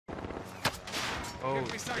Oh,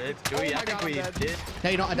 shit. Dewey, I think we did. No,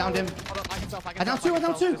 you're not. I downed him. Hold up, I can self. I downed two. I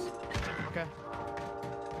downed two. Okay.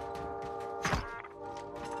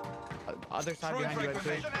 Other side behind you, I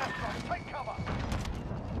think.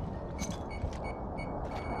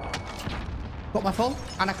 Got my full,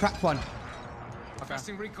 and I cracked one. Okay.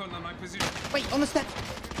 Recon on my position. Wait, on the step.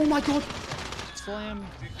 Oh my god. Slam.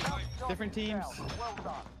 Different teams.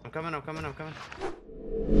 I'm coming. I'm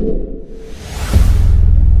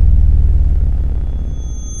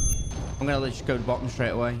gonna just go to bottom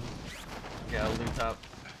straight away. Yeah, I'll loot top.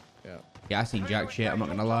 Yeah, I seen jack shit. I'm not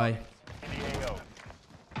gonna lie.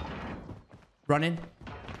 Running.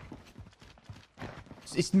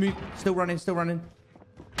 It's still running.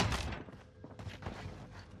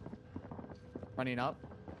 Running up.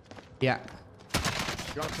 Yeah.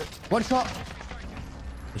 One shot.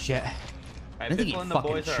 Shit. I think he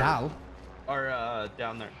fucking shall. Are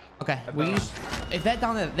down there. Okay, if they're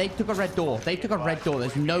down there, they took a red door.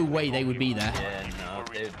 There's no way they would be there. Yeah, no,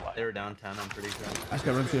 they were downtown, I'm pretty sure. Let's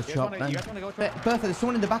go run to a shop then. You guys wanna go to Bertha, there's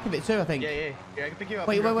someone in the back of it too, I think. Yeah, I can pick you up.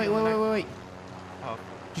 Wait. Oh.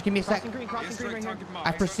 Just give me a sec. Crossing green right here.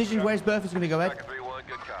 I precision where's Bertha's gonna go, Ed.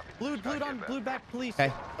 Blue back, police.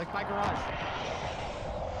 Okay. Like by garage.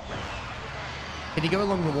 Did he go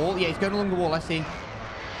along the wall? Yeah, he's going along the wall, I see.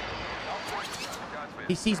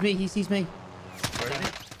 He sees me. Where is he?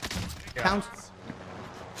 Count.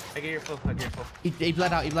 I get your full. He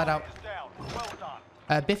bled out.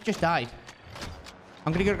 Biff just died.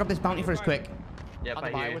 I'm gonna go grab this bounty for us quick. Yeah, On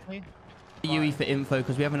the buy with me. UE for info,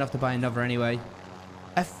 because we have enough to buy another anyway.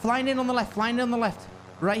 Flying in on the left.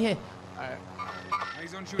 Right here. Alright.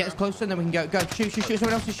 Get us closer and then we can go. Shoot.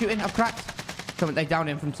 Someone else is shooting. I've cracked. They downed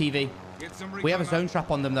him from TV. We have a zone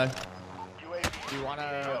trap on them though. Do you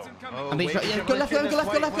wanna... Oh, I mean, yeah, go left. They're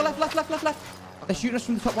shooting us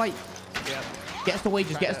from the top right. Yeah. Get us the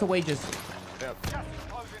wages. Yep.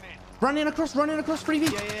 Running across,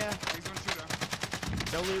 freebie. Yeah.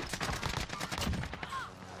 No loot.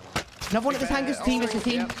 Another one at this hangar's team. It's a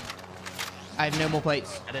team. Yep. I have no more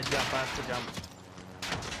plates. I didn't jump fast to jump.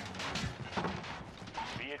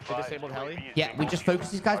 You disabled heli? Yeah, we just focus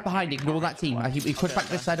these guys behind. Ignore that team. We pushed back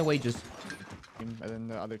this side of wages. And then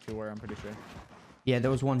the other two were, I'm pretty sure. Yeah,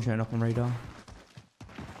 there was one showing up on radar.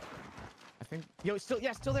 I think... Yo, still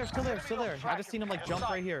there. I just seen him like jump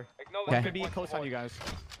right here. Okay. One could be close on you guys.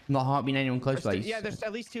 Not heartbeating anyone close, please. Yeah, there's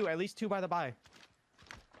at least two by the buy.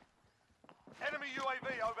 Enemy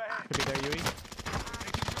UAV overhead. Could be there, Yui.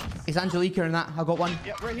 Is Angelica in that? I got one.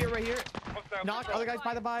 Yeah, right here. Knock, other guys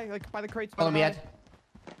by the buy, like by the crates. Follow me, Ed.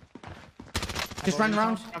 Just run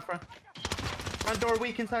around. Front door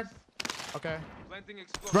weak inside. Okay.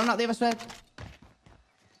 Run out the other side.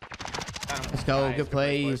 Let's go. Nice, Good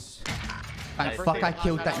plays. Thank fuck I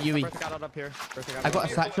killed that Yui. I got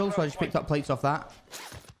a satchel, so I just picked up plates off that.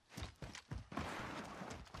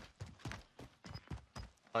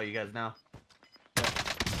 Oh, you guys now.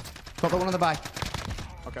 Got the one on the back.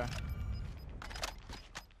 Okay.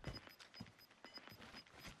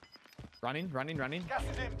 Running. Gas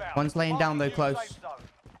is inbound. One's laying down though, close.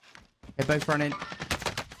 They're both running.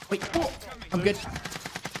 Wait, oh, I'm good.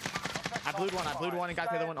 I blued one and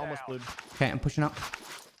got the other one almost blued. Okay, I'm pushing up.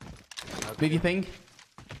 Move your ping.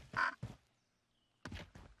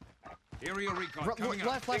 Area recon coming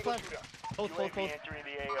up. Left. Both.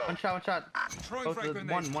 One shot. Both of them,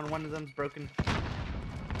 one of them's broken.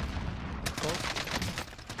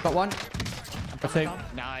 Got one. Got two.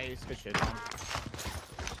 Nice, good shit.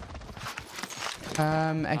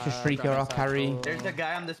 Extra streaker, I'll carry. There's a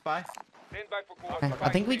guy on the spy. Okay. I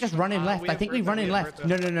think we just run in left. I think we run in left.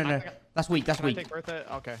 No. That's weak. Can I take Bertha?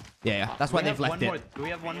 Okay. Yeah. That's why they've left it. Do we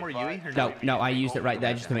have one more Yui? No, I used it right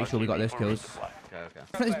there just to make sure we got those kills. Okay.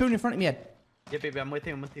 There's boon in front of me, Ed. Yeah, baby, I'm with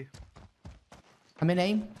you. I'm in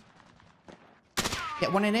aim.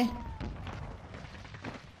 Get one in here.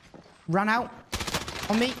 Run out.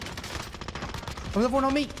 On me. Another one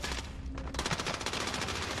on me.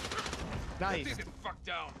 Nice.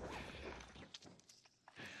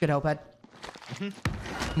 Good help, Ed.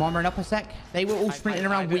 Armoring up a sec. They were all sprinting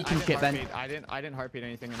around weak and shit then. I didn't heartbeat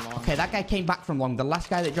anything in long. Okay, that guy came back from long. The last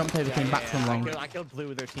guy that jumped over came back from long. I killed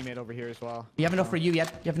Blue, their teammate over here as well. You have enough for you,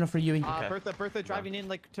 Ed? You have enough for you? Bertha driving in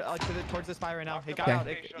like towards the spy right now. It got out.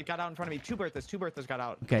 It got out in front of me. Two Berthas got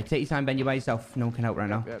out. Okay, take your time, Ben. You're by yourself. No one can help right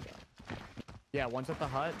now. Yeah, one's at the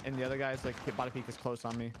hut, and the other guy's like body peak is close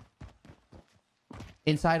on me.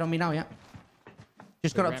 Inside on me now, yeah.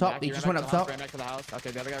 Just got up top. He just went up top. Ran back to the house.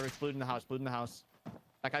 Okay, the other guy was blued in the house.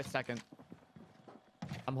 That guy's second.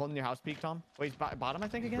 I'm holding your house peak, Tom. Wait, he's bottom, I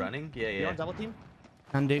think, again? Running? Yeah. You on double team?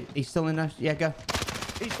 Can do. He's still in there. Yeah, go.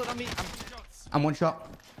 He's still on me. I'm one shot.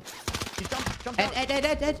 He's jumped. Jump Ed, out. Ed, Ed,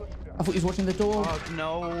 Ed, Ed. I thought he was watching the door. Oh,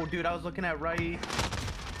 no, dude, I was looking at right.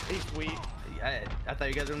 He's sweet. I thought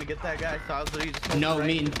you guys were gonna get that guy, so I was literally just No, right.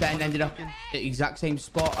 me and Ben ended up at the exact same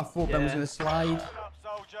spot. I thought Ben was gonna slide. Up,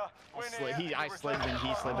 soldier. Win here, I slid and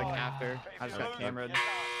he slid like after. I just got cameraed.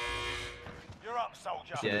 You're up,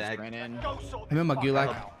 soldier. Yeah, Just ran in. Go sort I'm in my this gulag.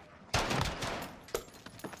 fucker out.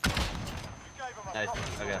 You gave him a Nice.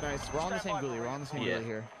 proper Okay. Nice. We're on the same ghoulie. We're on the same Yeah. ghoulie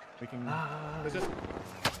here. We can. Let's just.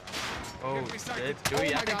 Oh, Give me a second. did we? Oh I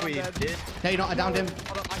my think God, we I'm dead. did. No, you're not. I downed him.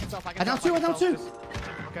 Hold up. I can self. I down two. I down two.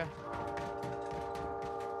 Okay.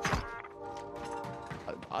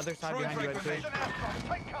 Other side behind you, I'd say. Mission outcome.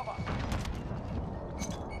 Take cover.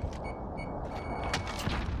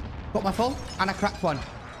 Got my full, and I cracked one.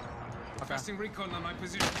 Requesting recon on my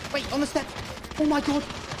position. Wait, on the steps. Oh my god.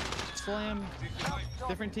 Slam.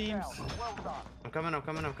 Different teams. Well done. I'm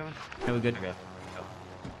coming. No, we're good. Okay.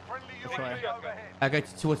 Friendly Which way? UAV overhead. I go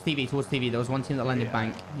towards TV. Towards TV. There was one team that landed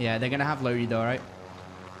bank. Yeah, they're gonna have Lodi though, right?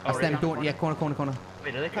 That's right them. now? Don't. Yeah, corner. Wait, are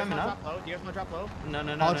they Do you guys climbing want to up? drop low? Do you guys want to drop low?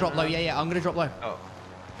 No. I'll drop low. Yeah, I'm gonna drop low. Oh.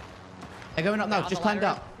 They're going up now. On Just the climbed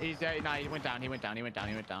ladder. up. He's there. Nah, he went down. He went down. Enemy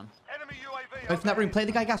UAV Go from that room. overhead. Play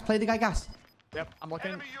the guy gas. Play the guy gas. Yep. I'm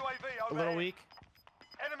looking. Enemy UAV A overhead. little weak.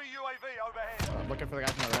 Enemy UAV overhead. I'm looking for the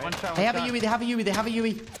guys on the One right. shot. They One have a shot. UE. They have a UE. They have a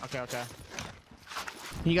UE. Okay. Okay.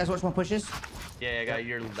 Can you guys watch my pushes? Yeah, I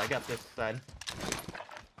got this side.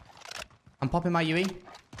 I'm popping my UE.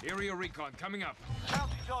 Area recon coming up.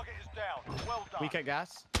 Bounty target is down. Well done. Weak at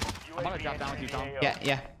gas. I'm gonna drop down with you, Tom. Yeah,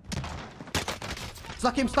 yeah.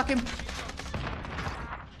 Stuck him. Stuck him.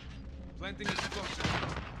 Planting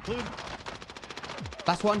explosive. Blue.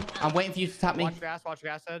 Last one. I'm waiting for you to tap me. Watch gas. Watch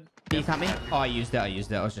gas head. Can you tap me? Oh, I used it. I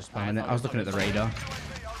used it. I was just spamming it. I was looking at the radar.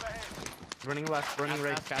 UAV overhead. Running left. Running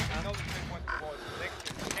right. Gas.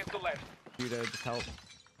 You to just help.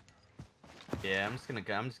 Yeah, I'm just gonna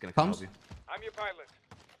Comms? call you. I'm your pilot.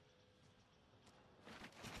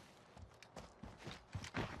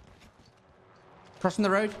 Crossing the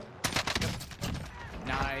road.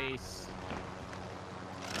 Nice.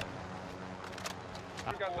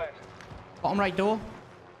 Bottom right door.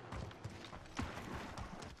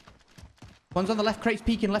 One's on the left crate's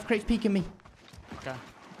peeking. Left crate's peeking me. Okay.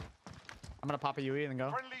 I'm gonna pop a UE and then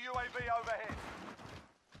go. Friendly UAV overhead.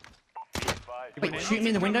 Wait, shoot me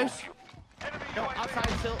in the windows. Enemy Go UAV outside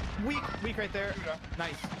still. Weak right there.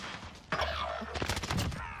 Nice.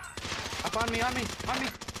 Up on me.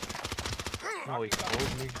 Oh, he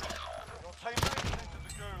told me. Your teammates into the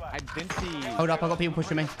gulag. I didn't see. Hold up. I got people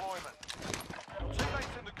pushing me. Deployment. Your teammates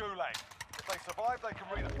in the gulag. If they survive, they can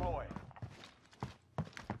redeploy.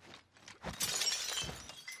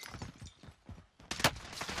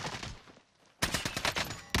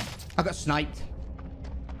 I got sniped.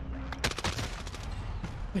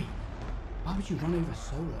 Wait. Why would you run over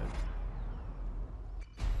solo?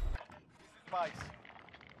 Base.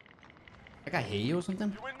 Like I hear you or something?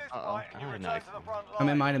 You win this Uh-oh. fight and you Oh, return nice. to the front line. I'm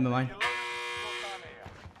in mine. I'm in mine. If you lose, you're done here.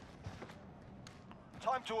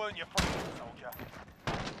 Time to earn your freedom, soldier.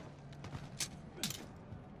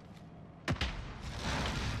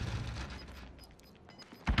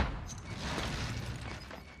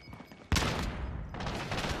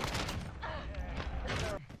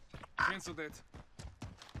 Cancel that.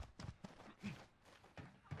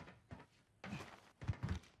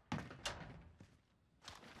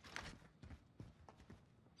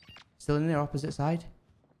 Still in their opposite side.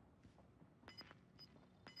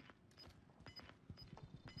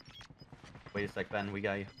 Wait a sec, Ben. We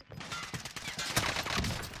got you.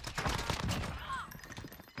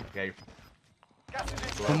 Okay. Gas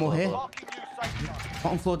is in. One more here. Marking you safe zone.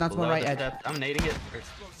 Bottom floor down to my Below right, the Ed. steps. I'm nading it.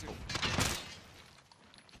 Explosive.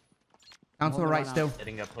 Down to my right still.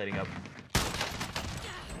 Plating up.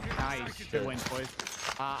 Nice. Good wins, boys.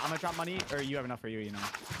 I'm gonna drop money, or you have enough for you, you know.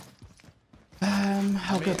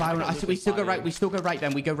 I'll go by one. We still go right. We still go right,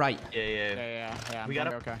 Ben. We go right. Yeah. Yeah. We got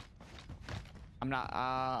it. Okay. I'm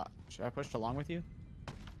not. Should I push along with you?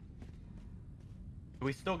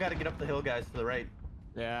 We still got to get up the hill, guys, to the right.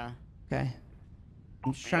 Yeah. Okay.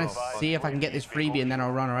 I'm just trying to see if I can get this freebie and then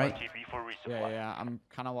I'll run, alright? Yeah. I'm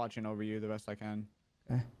kind of watching over you the best I can.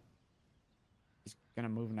 Okay. He's gonna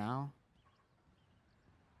move now.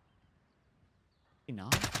 He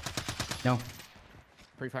not? No.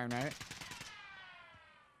 Pre-fire right?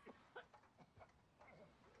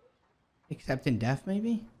 Accepting death,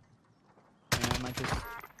 maybe? Yeah, I might just.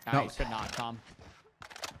 No. Nice, but not, Tom.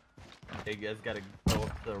 Hey, you guys got to go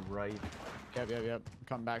up to the right. Yep.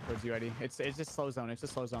 Coming back towards you, Eddie. It's just slow zone. It's a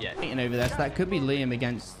slow zone. Yeah. Waiting over there, so that could be Liam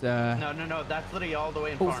against, No. That's literally all the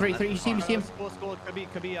way in Oh, farm. three, That's you see him, farm. you see him? School. Could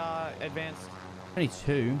be advanced. Only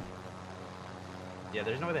two. Yeah,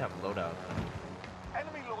 there's no way they have loadout.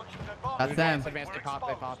 Enemy launched an advanced. That's them. Advanced, they popped,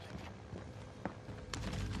 they popped.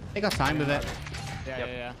 They got time with it. Yeah, Yep.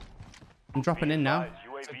 yeah. I'm dropping in now.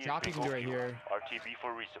 So jockey can do right here. RTB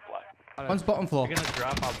for resupply. One's bottom floor. You're gonna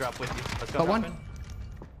drop, I'll drop with you. Let's go. Got one. I'm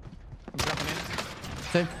dropping in.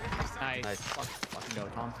 Two. Nice. Nice. Fucking go,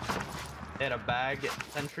 Tom. They had a bag,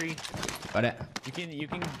 sentry. Got it. You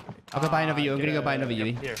can. I'll go buy another U. I'm get gonna go buy a- another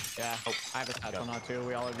UE. Here. Yeah. I have a satchel now too.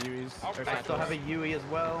 We all have UEs. Or I still satchels. have a UE as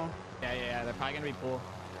well. Yeah. They're probably gonna be cool.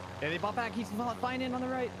 Yeah, they bought back. He's flying in on the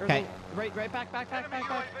right. Or 'Kay. Right, back.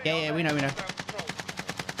 Yeah, we know. Nice.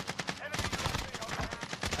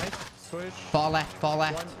 Switch. Far left.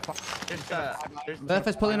 There's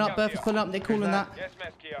Burfer's pulling up. They're cooling that. Yes,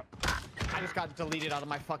 mask here. I just got deleted out of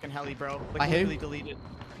my fucking heli, bro. Like, By who? literally deleted.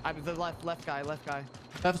 I was the left guy.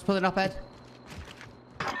 Burfer's pulling up, Ed.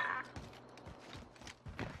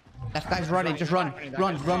 Left guy's running. Just run.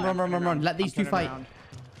 Run. Let these two fight.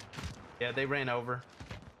 Yeah, they ran over.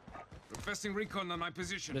 Requesting recon on my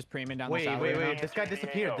position. Just preeming down Wait. the side. right now. This guy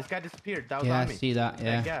disappeared. That was Yeah, on I me. see that.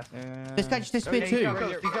 Yeah. Gas. This guy just disappeared Okay,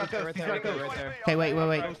 too. he's got ghost. Right there. Okay, wait.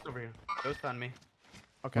 Ghost over here. Ghost on me.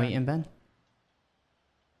 Okay. Waiting, Ben.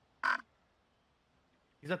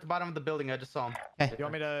 He's at the bottom of the building. I just saw him. Okay. You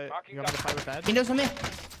want me to fight with Ed? He knows I'm here.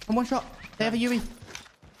 I'm one shot. They have a UE.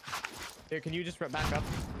 Here, can you just rip back up?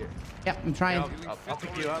 Yeah, I'm trying. I'll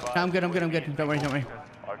pick you up. No, I'm good. Don't worry.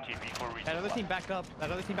 RTB for resupply. That other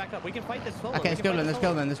team backed up. We can fight this solo. Okay, let's go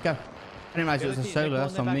then. Let's go. I didn't realize it was a solo.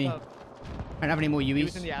 That's on me. I don't have any more He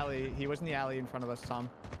was in UEs. the alley. He was in the alley in front of us, Tom.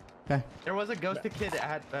 Okay. There was a ghosted kid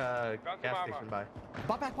at gas station by.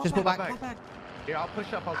 Just pull back. Here, I'll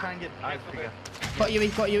push up. I'll try and get eyes for you. Got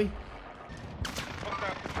UE.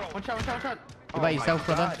 One shot. What about yourself,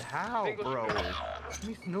 brother? God, how, bro? It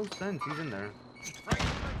makes no sense. He's in there.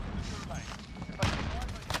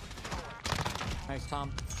 Nice,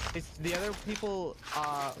 Tom. It's the other people.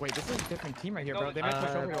 Wait, this is a different team right here, bro. They might push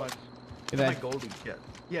over to us. My Goldie kid.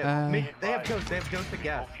 Yeah, they have ghosts. They have ghosted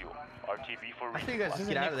gas. Fuel. RTB for I think you guys resupply. just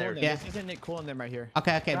get out of there. Yeah. This isn't Nick Cool in them right here.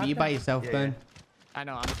 Okay, but you by yourself Yeah, then. I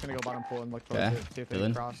know. I'm just gonna go bottom pool and look for Yeah, it. See if they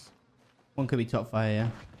chilling. can cross. One could be top fire, yeah.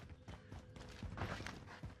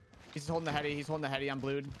 He's holding the heady. I'm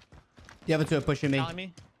blued. The other two are pushing me. Telling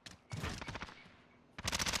me.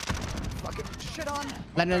 Fucking shit on.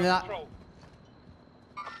 Landing in that.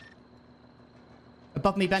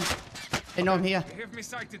 Above me, Ben. They know I'm here. They have me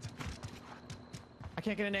sighted. I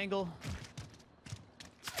can't get an angle.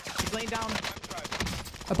 He's laying down.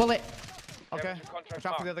 A bullet. Okay. Watch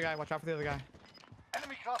out for the other guy.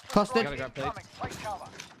 Enemy cluster Costed. Gotta grab plates. incoming. Take cover.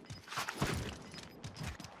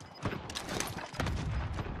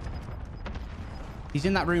 He's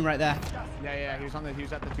in that room right there. Yeah. He was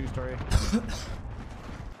at the 2-story.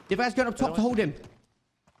 The guy's going up top to hold him.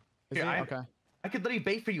 Is Here, he? I- Okay. I could literally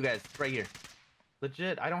bait for you guys right here.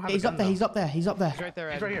 Legit. I don't have. He's a up gun, there. though. He's up there. He's He's right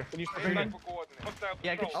there. He's Ed. right here. Can you Right here. him?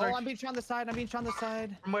 Yeah, I can Oh, search. I'm being shot on the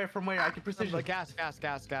side. From where? I can precision. Like gas. I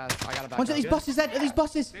gotta back One's at up. these buses, Ed. At these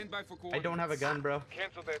buses. Stand by for I coordinates. don't have a gun, bro.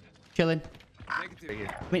 Cancel that. Chilling. Negative. Right here.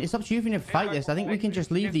 I mean, it's up to you if you need to fight this. I think we can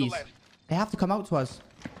just leave these. They have to come out to us.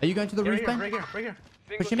 Are you going to the Right roof, here, Ben? right here.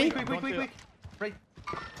 Pushing me? Quick. Right.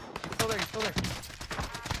 He's still there.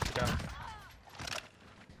 Good job.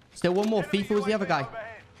 Still one more. FIFA was the other guy.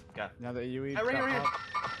 Got. Now that UE. Right here.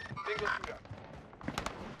 Single shooter.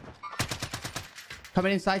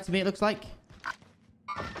 Coming inside to me, it looks like.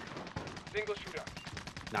 Single shooter.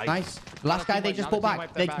 Nice. Last guy they just bought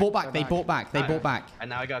back. They bought back. And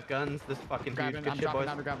now I got guns. This fucking Grab huge. him. Good I'm shit, dropping boys.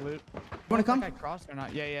 down to grab loot. You wanna come? That guy crossed or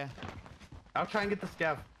not? Yeah. I'll try and get the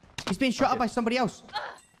scav. He's being shot at by somebody else.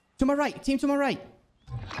 To my right. Team to my right.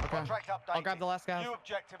 Okay. Contract update. I'll grab the last guy. New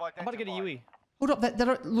objective I'm about to get a identified. UE. Hold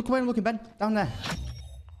up. Look where I'm looking, Ben. Down there.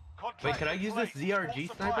 Contract Wait, could I use this complete. ZRG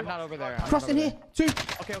All sniper? I'm not over there. Cross in here. Two.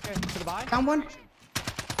 Okay. To the buy. Down one.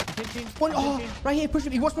 Pinching. One. I'm Oh, pinching. right here. Push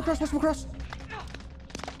me. Watch my cross.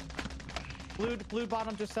 Blue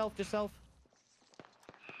bottom. Just self. Bleed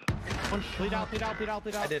out.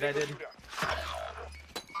 I did.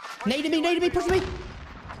 Naded me. Pushing me.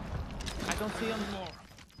 I don't see him.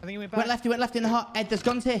 I think he went back. Went left in the heart. Ed, there's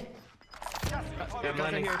guns here. Yeah, I'm Guys are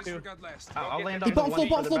landing. here too. Disregard last. I'll land He's on the bottom one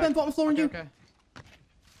floor, for the Ben. back. Bottom floor on you. Okay.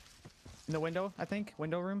 In the window, I think.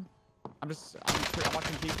 Window room. I'm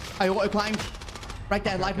watching Keith. I auto climbed. Right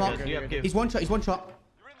there, live mark. Good, you have give. He's one shot. You're in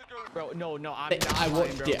the go. Bro, no, I'm Hey, not I lying,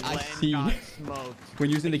 watched bro. it, I Len seen got it. smoked. When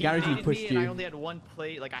you was in the He garage, he baited pushed me and I you. only had one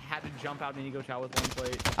plate. Like I had to jump out and go chow with one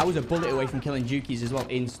plate. I was a bullet away from killing Jukies as well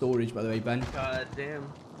in storage, by the way, Ben. God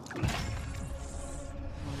damn.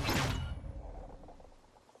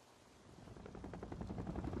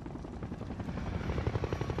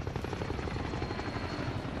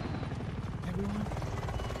 everyone.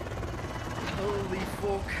 Holy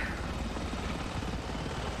fuck.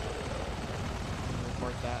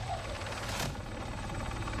 Report that.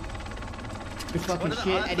 Good fucking What are the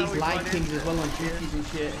shit. odds Eddie's that we live run kings into as well on this? duties and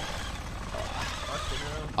shit. Fucking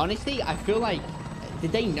hell. Honestly, I feel like,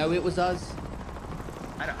 did they know it was us?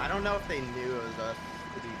 I don't know if they knew it was us,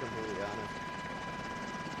 to be completely honest.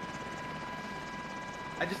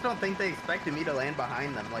 I just don't think they expected me to land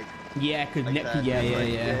behind them, like... Yeah, cause Like that, yeah, just like,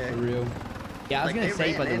 yeah, yeah. for real. Yeah, I was Like, gonna they say,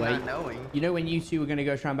 ran by the in way, not knowing. you know when you two were gonna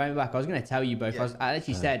go try and buy me back, I was gonna tell you both. Yeah. I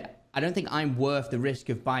actually said, I don't think I'm worth the risk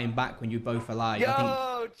of buying back when you're both alive.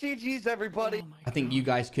 Yo, GG's everybody. I think you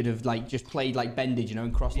guys could have like just played like Bendage, you know,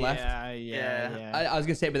 and cross left. Yeah. I was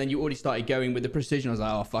gonna say, but then you already started going with the precision. I was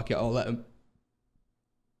like, oh fuck it, I'll let him.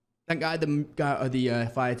 Thank God the guy at the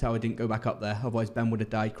fire tower didn't go back up there. Otherwise, Ben would have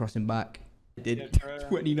died crossing back. It did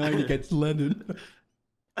 29 against Lennon.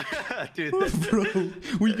 Dude, Bro,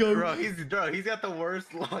 we go. bro, he's got the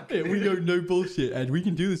worst luck. Yeah, we go no bullshit, Ed. We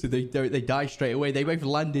can do this if they don't. They die straight away. They both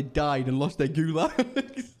landed, died, and lost their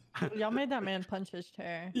gulags. Y'all made that man punch his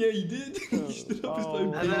chair. Yeah, you did. He stood up his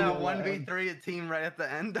own And then a thing. 1v3 a team right at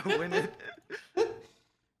the end to win it.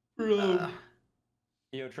 Bro.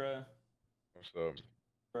 Yo, Trey. What's up?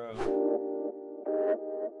 Bro.